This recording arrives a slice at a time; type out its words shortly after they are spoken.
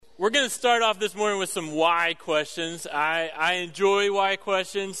we're going to start off this morning with some why questions. I enjoy why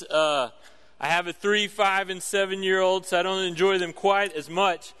questions. I have a 3, 5, and 7-year-old, so I don't enjoy them quite as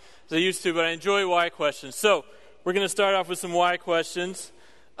much as I used to, but I enjoy why questions. So we're going to start off with some why questions.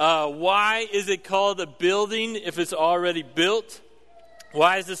 Why is it called a building if it's already built?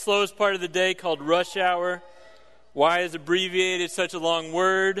 Why is the slowest part of the day called rush hour? Why is abbreviated such a long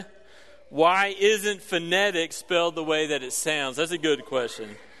word? Why isn't phonetic spelled the way that it sounds? That's a good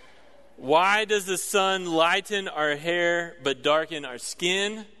question. Why does the sun lighten our hair but darken our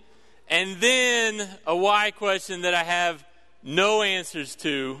skin? And then a why question that I have no answers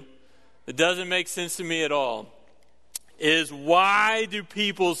to, that doesn't make sense to me at all, is why do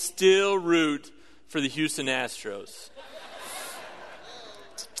people still root for the Houston Astros?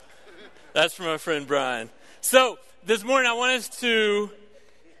 That's from my friend Brian. So this morning I want us to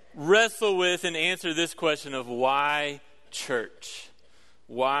wrestle with and answer this question of why church?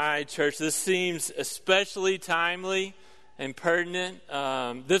 Why church? This seems especially timely and pertinent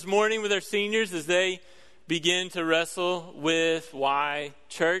this morning with our seniors as they begin to wrestle with why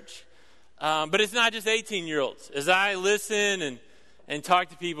church. But it's not just 18-year-olds. As I listen and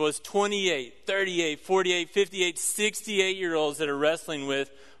talk to people, it's 28, 38, 48, 58, 68-year-olds that are wrestling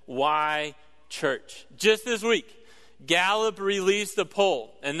with why church. Just this week, Gallup released a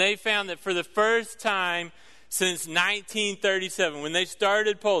poll, and they found that for the first time since 1937, when they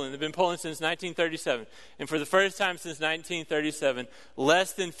started polling, they've been polling since 1937, and for the first time since 1937,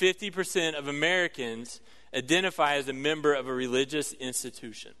 less than 50% of Americans identify as a member of a religious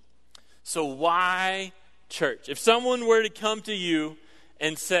institution. So why church? If someone were to come to you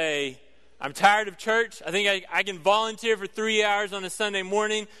and say, I'm tired of church, I think I can volunteer for 3 hours on a Sunday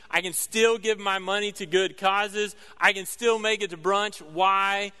morning, I can still give my money to good causes, I can still make it to brunch,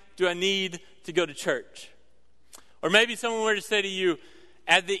 why do I need to go to church? Or maybe someone were to say to you,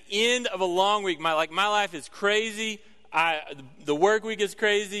 at the end of a long week, my life is crazy, the work week is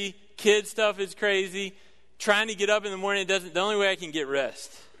crazy, kid stuff is crazy, trying to get up in the morning, the only way I can get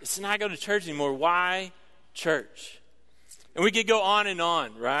rest is to not go to church anymore. Why church? And we could go on,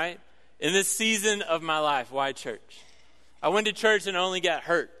 right? In this season of my life, why church? I went to church and only got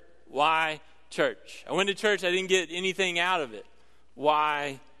hurt. Why church? I went to church, I didn't get anything out of it.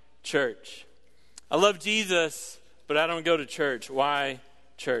 Why church? I love Jesus, but I don't go to church. Why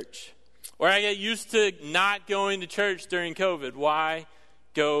church? Or I get used to not going to church during COVID. Why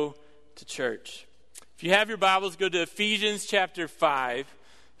go to church? If you have your Bibles, go to Ephesians chapter 5.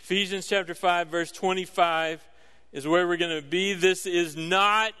 Ephesians chapter 5, verse 25 is where we're going to be. This is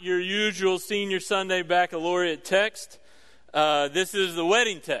not your usual Senior Sunday Baccalaureate text. This is the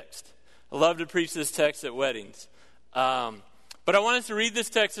wedding text. I love to preach this text at weddings. But I want us to read this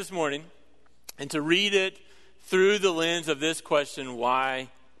text this morning and to read it through the lens of this question, why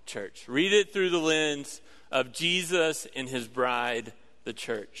church? Read it through the lens of Jesus and his bride, the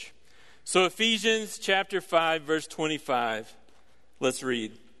church. So Ephesians chapter 5, verse 25, let's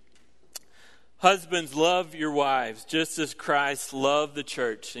read. Husbands, love your wives, just as Christ loved the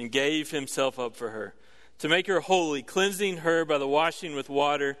church and gave himself up for her, to make her holy, cleansing her by the washing with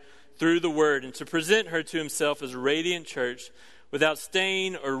water through the word, and to present her to himself as a radiant church, without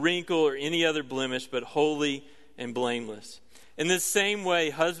stain or wrinkle or any other blemish, but holy and blameless. In this same way,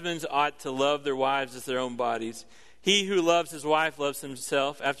 husbands ought to love their wives as their own bodies. He who loves his wife loves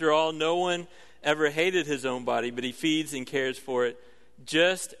himself. After all, no one ever hated his own body, but he feeds and cares for it,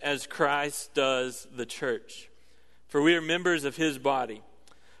 just as Christ does the church. For we are members of his body.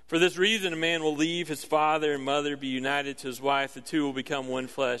 For this reason, a man will leave his father and mother, be united to his wife. The two will become one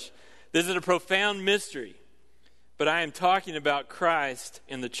flesh. This is a profound mystery, but I am talking about Christ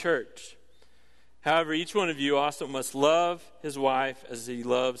and the church. However, each one of you also must love his wife as he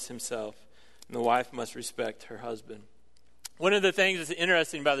loves himself, and the wife must respect her husband. One of the things that's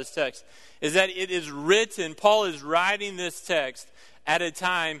interesting about this text is that it is written, Paul is writing this text at a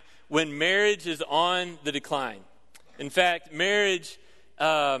time when marriage is on the decline. In fact, marriage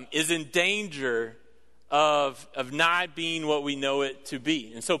is in danger of not being what we know it to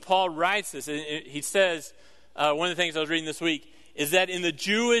be. And so Paul writes this, and he says, one of the things I was reading this week, is that in the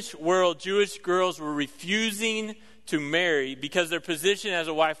Jewish world, Jewish girls were refusing to marry because their position as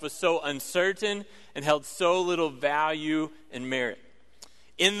a wife was so uncertain and held so little value and merit.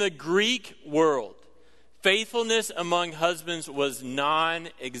 In the Greek world, faithfulness among husbands was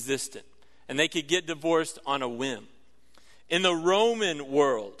non-existent, and they could get divorced on a whim. In the Roman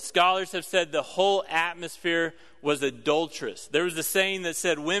world, scholars have said the whole atmosphere was adulterous. There was a saying that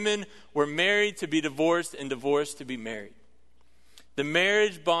said women were married to be divorced and divorced to be married. The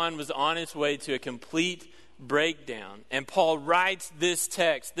marriage bond was on its way to a complete breakdown. And Paul writes this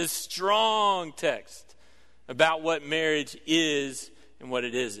text, this strong text, about what marriage is and what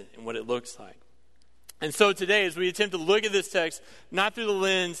it isn't and what it looks like. And so today, as we attempt to look at this text, not through the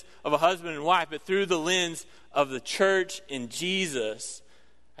lens of a husband and wife, but through the lens of the church in Jesus,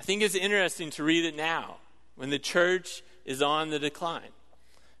 I think it's interesting to read it now, when the church is on the decline,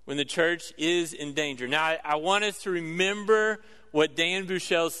 when the church is in danger. Now, I want us to remember what Dan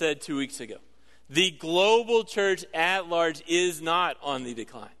Bushell said 2 weeks ago. The global church at large is not on the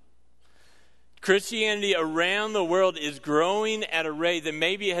decline. Christianity around the world is growing at a rate that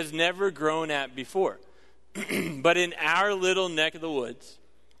maybe it has never grown at before. But in our little neck of the woods,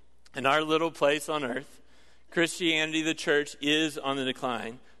 in our little place on earth, Christianity, the church, is on the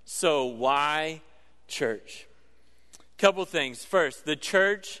decline. So why church? Couple things. First, the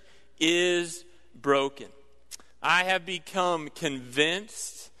church is broken. I have become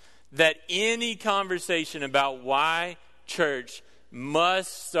convinced that any conversation about why church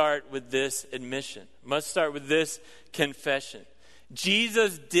must start with this admission, must start with this confession.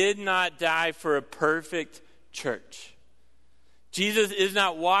 Jesus did not die for a perfect church. Jesus is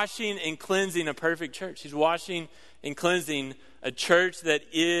not washing and cleansing a perfect church. He's washing and cleansing a church that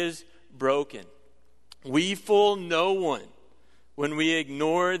is broken. We fool no one when we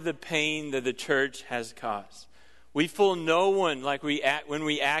ignore the pain that the church has caused. We fool no one when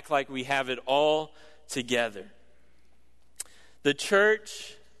we act like we have it all together. The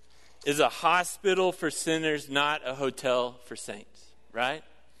church is a hospital for sinners, not a hotel for saints. Right?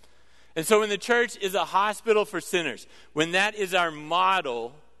 And so when the church is a hospital for sinners, when that is our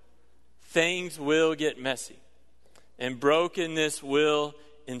model, things will get messy and brokenness will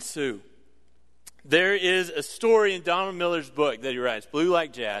ensue. There is a story in Donald Miller's book that he writes, Blue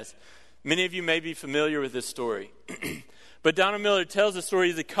Like Jazz. Many of you may be familiar with this story. But Donald Miller tells the story.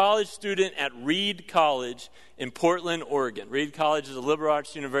 He's a college student at Reed College in Portland, Oregon. Reed College is a liberal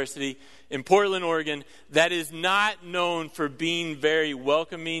arts university in Portland, Oregon, that is not known for being very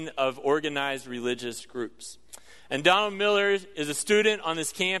welcoming of organized religious groups. And Donald Miller is a student on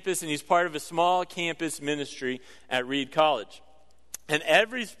this campus, and he's part of a small campus ministry at Reed College. And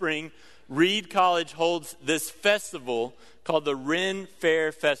every spring, Reed College holds this festival called the Ren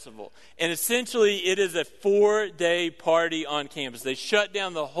Fair Festival. And essentially, it is a 4-day party on campus. They shut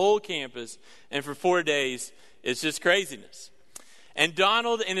down the whole campus, and for 4 days, it's just craziness. And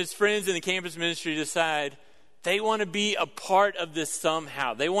Donald and his friends in the campus ministry decide they want to be a part of this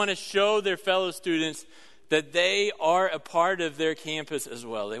somehow. They want to show their fellow students that they are a part of their campus as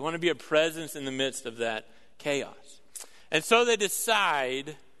well. They want to be a presence in the midst of that chaos. And so they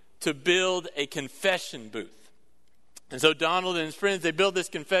decide to build a confession booth. And so Donald and his friends, they build this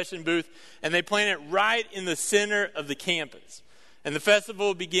confession booth, and they plant it right in the center of the campus. And the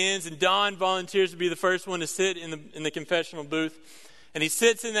festival begins, and Don volunteers to be the first one to sit in the confessional booth. And he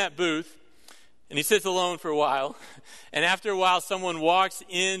sits in that booth, and he sits alone for a while. And after a while, someone walks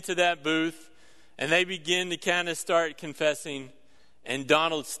into that booth, and they begin to kind of start confessing, and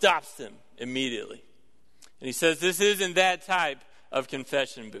Donald stops them immediately. And he says, this isn't that type of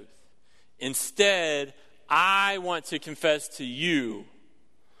confession booth. Instead, I want to confess to you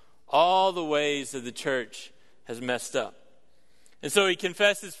all the ways that the church has messed up. And so he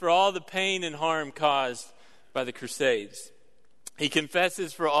confesses for all the pain and harm caused by the Crusades. He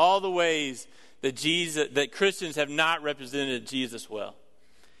confesses for all the ways that Christians have not represented Jesus well.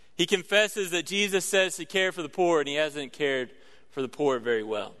 He confesses that Jesus says to care for the poor, and he hasn't cared for the poor very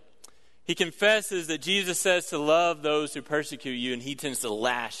well. He confesses that Jesus says to love those who persecute you, and he tends to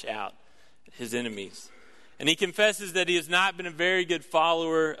lash out at his enemies. And he confesses that he has not been a very good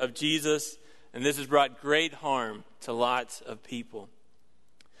follower of Jesus, and this has brought great harm to lots of people.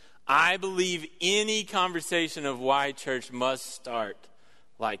 I believe any conversation of why church must start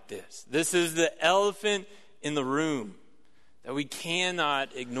like this. This is the elephant in the room that we cannot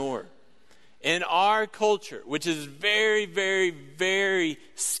ignore. In our culture, which is very, very, very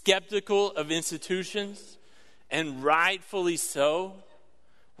skeptical of institutions, and rightfully so,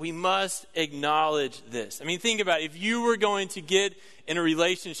 we must acknowledge this. I mean, think about it. If you were going to get in a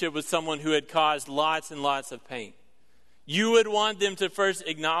relationship with someone who had caused lots and lots of pain, you would want them to first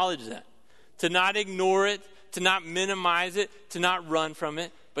acknowledge that, to not ignore it, to not minimize it, to not run from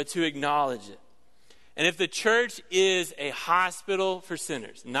it, but to acknowledge it. And if the church is a hospital for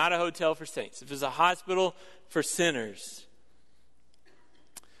sinners, not a hotel for saints, if it's a hospital for sinners,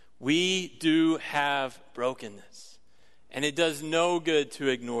 we do have brokenness. And it does no good to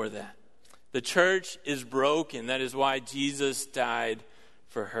ignore that. The church is broken. That is why Jesus died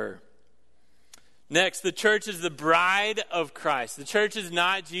for her. Next, the church is the bride of Christ. The church is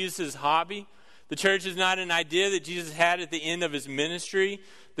not Jesus' hobby. The church is not an idea that Jesus had at the end of his ministry.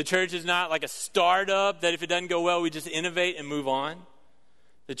 The church is not like a startup that if it doesn't go well, we just innovate and move on.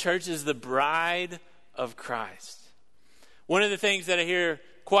 The church is the bride of Christ. One of the things that I hear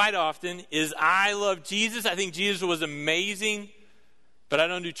quite often is, I love Jesus. I think Jesus was amazing, but I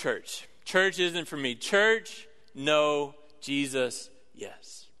don't do church. Church isn't for me. Church, no. Jesus,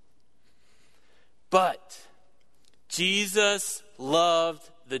 yes. But Jesus loved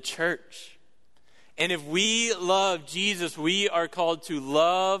the church. And if we love Jesus, we are called to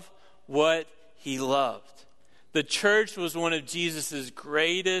love what he loved. The church was one of Jesus'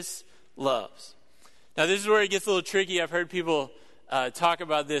 greatest loves. Now, this is where it gets a little tricky. I've heard people talk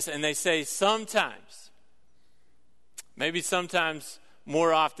about this, and they say sometimes, maybe sometimes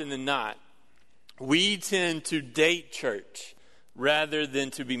more often than not, we tend to date church rather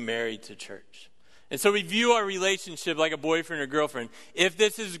than to be married to church. And so we view our relationship like a boyfriend or girlfriend. If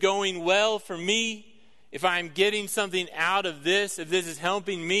this is going well for me, if I'm getting something out of this, if this is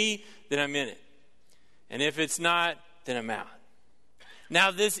helping me, then I'm in it. And if it's not, then I'm out.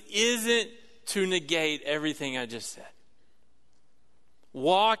 Now, this isn't to negate everything I just said.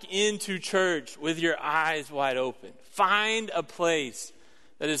 Walk into church with your eyes wide open. Find a place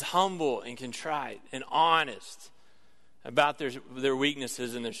that is humble and contrite and honest about their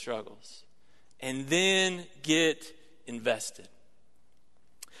weaknesses and their struggles. And then get invested.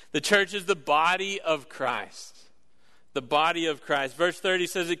 The church is the body of Christ. The body of Christ. Verse 30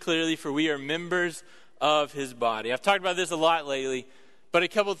 says it clearly, for we are members of his body. I've talked about this a lot lately, but a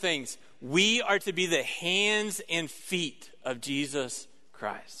couple things. We are to be the hands and feet of Jesus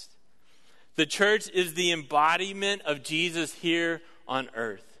Christ. The church is the embodiment of Jesus here on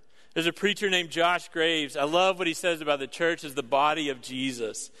earth. There's a preacher named Josh Graves. I love what he says about the church as the body of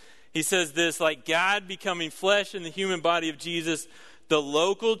Jesus. He says this, like God becoming flesh in the human body of Jesus, the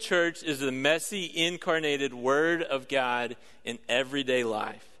local church is the messy, incarnated Word of God in everyday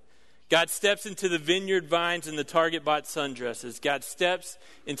life. God steps into the vineyard vines and the Target bought sundresses. God steps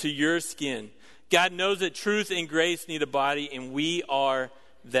into your skin. God knows that truth and grace need a body, and we are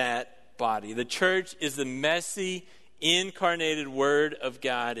that body. The church is the messy, incarnated Word of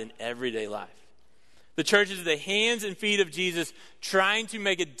God in everyday life. The church is the hands and feet of Jesus trying to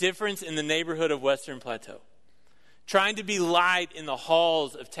make a difference in the neighborhood of Western Plateau. Trying to be light in the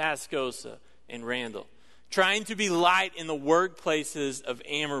halls of Tascosa and Randall. Trying to be light in the workplaces of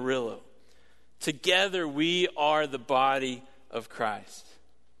Amarillo. Together we are the body of Christ.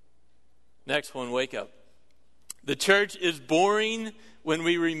 Next one, wake up. The church is boring when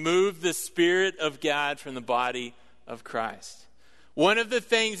we remove the Spirit of God from the body of Christ. One of the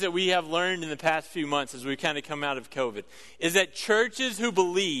things that we have learned in the past few months as we kind of come out of COVID is that churches who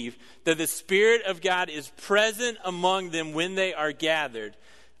believe that the Spirit of God is present among them when they are gathered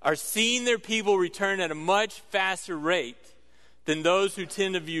are seeing their people return at a much faster rate than those who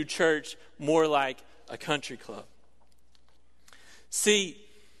tend to view church more like a country club. See,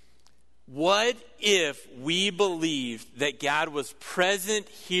 what if we believed that God was present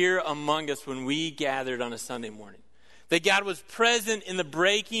here among us when we gathered on a Sunday morning? That God was present in the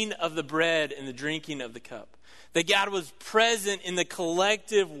breaking of the bread and the drinking of the cup. That God was present in the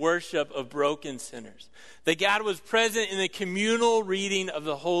collective worship of broken sinners. That God was present in the communal reading of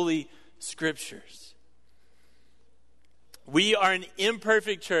the Holy Scriptures. We are an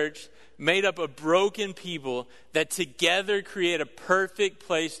imperfect church made up of broken people that together create a perfect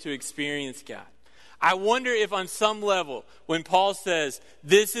place to experience God. I wonder if on some level, when Paul says,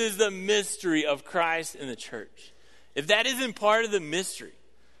 this is the mystery of Christ in the church, if that isn't part of the mystery,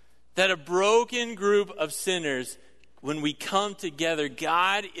 that a broken group of sinners, when we come together,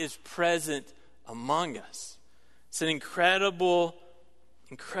 God is present among us. It's an incredible,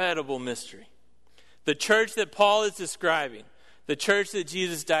 incredible mystery. The church that Paul is describing, the church that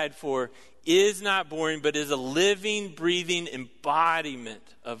Jesus died for, is not boring, but is a living, breathing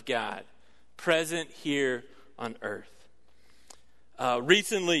embodiment of God, present here on earth.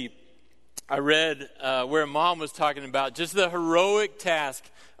 Recently, I read where a mom was talking about just the heroic task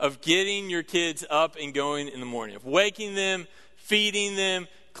of getting your kids up and going in the morning, of waking them, feeding them,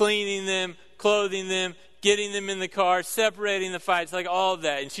 cleaning them, clothing them, getting them in the car, separating the fights, like all of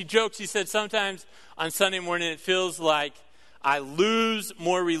that. And she joked, she said, sometimes on Sunday morning it feels like I lose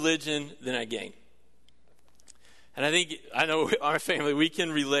more religion than I gain. And I know our family, we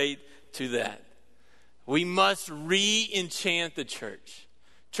can relate to that. We must re-enchant the church.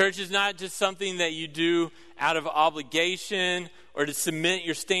 Church is not just something that you do out of obligation or to cement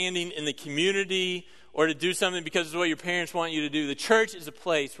your standing in the community or to do something because it's what your parents want you to do. The church is a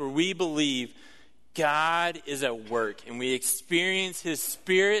place where we believe God is at work and we experience His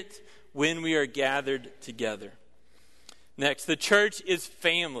Spirit when we are gathered together. Next, the church is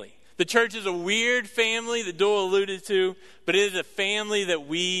family. The church is a weird family that Doyle alluded to, but it is a family that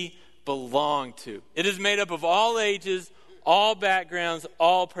we belong to. It is made up of all ages, all backgrounds,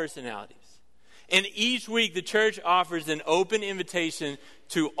 all personalities. And each week, the church offers an open invitation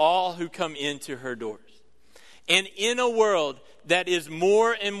to all who come into her doors. And in a world that is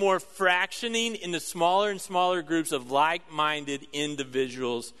more and more fractioning into smaller and smaller groups of like-minded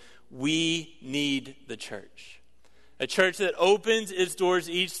individuals, we need the church. A church that opens its doors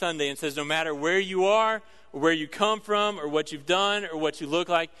each Sunday and says, no matter where you are, or where you come from, or what you've done, or what you look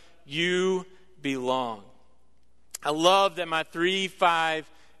like, you belong. I love that my 3, 5,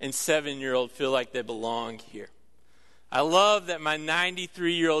 and 7-year-old feel like they belong here. I love that my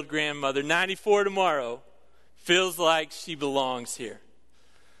 93-year-old grandmother, 94 tomorrow, feels like she belongs here.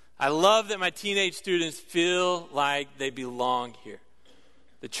 I love that my teenage students feel like they belong here.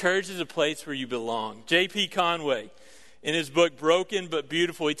 The church is a place where you belong. J.P. Conway, in his book, Broken But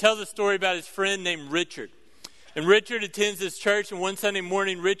Beautiful, he tells a story about his friend named Richard. And Richard attends this church, and one Sunday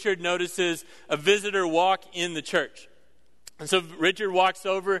morning, Richard notices a visitor walk in the church. And so Richard walks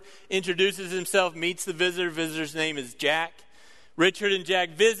over, introduces himself, meets the visitor. Visitor's name is Jack. Richard and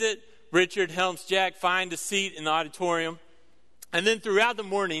Jack visit. Richard helps Jack find a seat in the auditorium. And then throughout the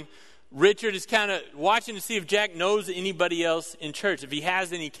morning, Richard is kind of watching to see if Jack knows anybody else in church, if he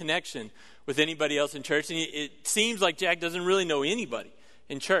has any connection with anybody else in church. And it seems like Jack doesn't really know anybody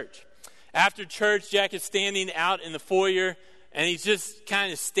in church. After church, Jack is standing out in the foyer, and he's just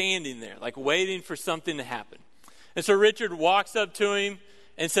kind of standing there, like waiting for something to happen. And so Richard walks up to him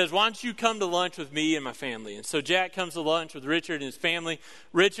and says, why don't you come to lunch with me and my family? And so Jack comes to lunch with Richard and his family.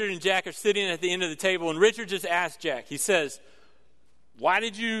 Richard and Jack are sitting at the end of the table, and Richard just asks Jack, he says, why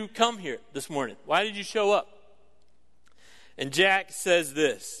did you come here this morning? Why did you show up? And Jack says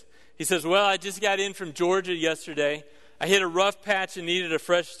this. He says, well, I just got in from Georgia yesterday. I hit a rough patch and needed a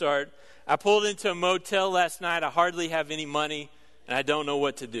fresh start. I pulled into a motel last night. I hardly have any money, and I don't know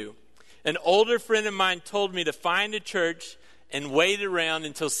what to do. An older friend of mine told me to find a church and wait around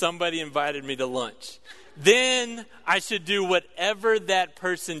until somebody invited me to lunch. Then I should do whatever that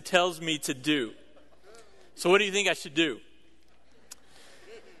person tells me to do. So what do you think I should do?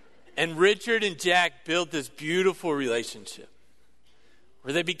 And Richard and Jack built this beautiful relationship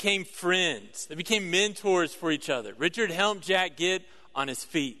where they became friends. They became mentors for each other. Richard helped Jack get on his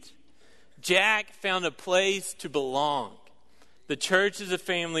feet. Jack found a place to belong. The church is a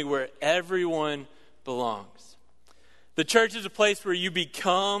family where everyone belongs. The church is a place where you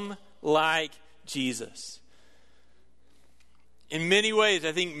become like Jesus. In many ways,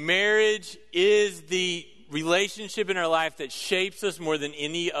 I think marriage is the relationship in our life that shapes us more than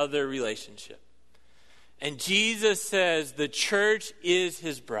any other relationship. And Jesus says the church is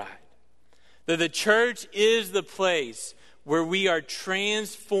his bride. That the church is the place where we are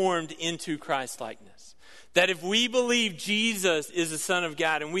transformed into Christ-likeness. That if we believe Jesus is the Son of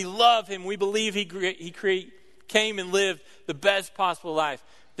God and we love him, we believe he came and lived the best possible life,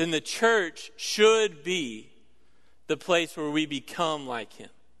 then the church should be the place where we become like him.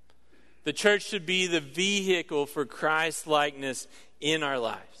 The church should be the vehicle for Christ-likeness in our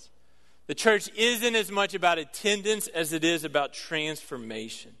lives. The church isn't as much about attendance as it is about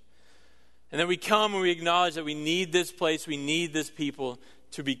transformation. And then we come and we acknowledge that we need this place, we need this people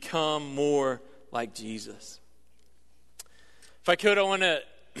to become more like Jesus. If I could, I want to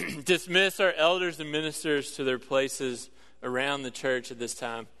dismiss our elders and ministers to their places around the church at this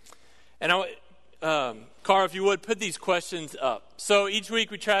time. And Carl, if you would, put these questions up. So each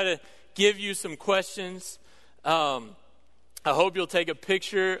week we try to give you some questions. I hope you'll take a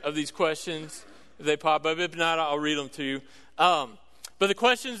picture of these questions if they pop up. If not, I'll read them to you. But the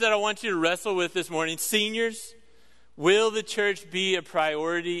questions that I want you to wrestle with this morning, seniors, will the church be a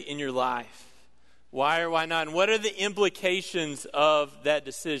priority in your life? Why or why not? And what are the implications of that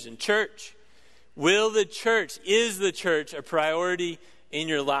decision? Church, is the church a priority in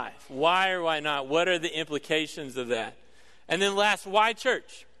your life? Why or why not? What are the implications of that? And then last, why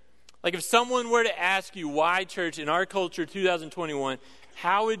church? Like if someone were to ask you why church in our culture 2021,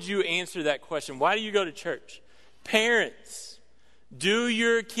 how would you answer that question? Why do you go to church? Parents, do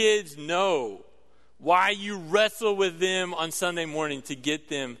your kids know why you wrestle with them on Sunday morning to get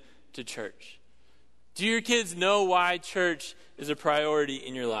them to church? Do your kids know why church is a priority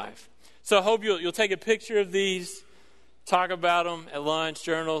in your life? So I hope you'll take a picture of these, talk about them at lunch,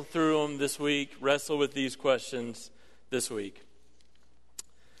 journal through them this week, wrestle with these questions this week.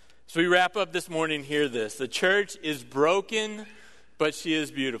 So we wrap up this morning, hear this. The church is broken, but she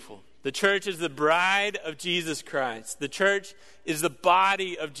is beautiful. The church is the bride of Jesus Christ. The church is the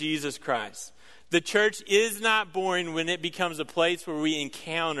body of Jesus Christ. The church is not boring when it becomes a place where we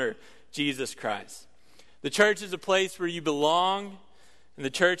encounter Jesus Christ. The church is a place where you belong, and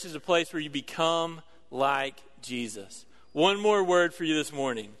the church is a place where you become like Jesus. One more word for you this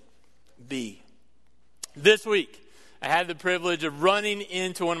morning: be. This week, I had the privilege of running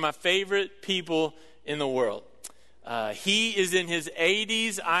into one of my favorite people in the world. He is in his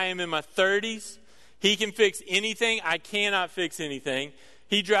 80s. I am in my 30s. He can fix anything. I cannot fix anything.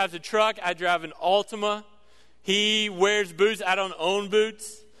 He drives a truck. I drive an Altima. He wears boots. I don't own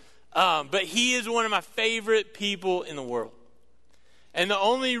boots. But he is one of my favorite people in the world. And the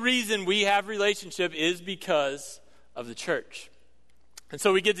only reason we have relationship is because of the church. And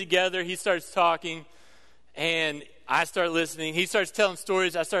so we get together. He starts talking, and I start listening. He starts telling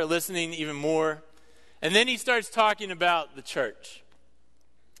stories. I start listening even more. And then he starts talking about the church.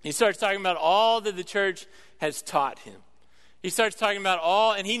 He starts talking about all that the church has taught him. He starts talking about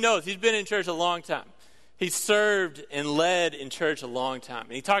all, and he knows, he's been in church a long time. He's served and led in church a long time.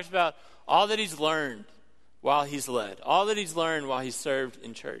 And he talks about all that he's learned while he's led, all that he's learned while he's served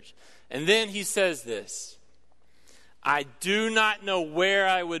in church. And then he says this: I do not know where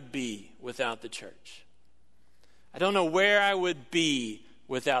I would be without the church. I don't know where I would be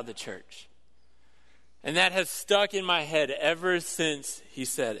without the church. And that has stuck in my head ever since he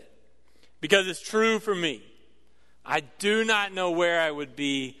said it. Because it's true for me. I do not know where I would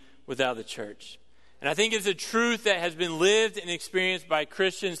be without the church. And I think it's a truth that has been lived and experienced by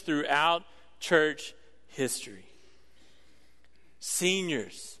Christians throughout church history.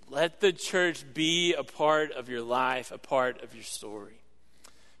 Seniors, let the church be a part of your life, a part of your story.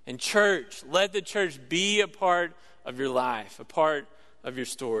 And church, let the church be a part of your life, a part of your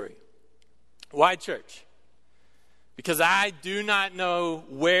story. Why church? Because I do not know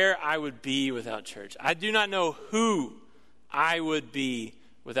where I would be without church. I do not know who I would be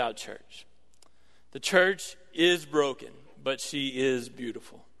without church. The church is broken, but she is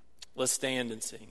beautiful. Let's stand and sing.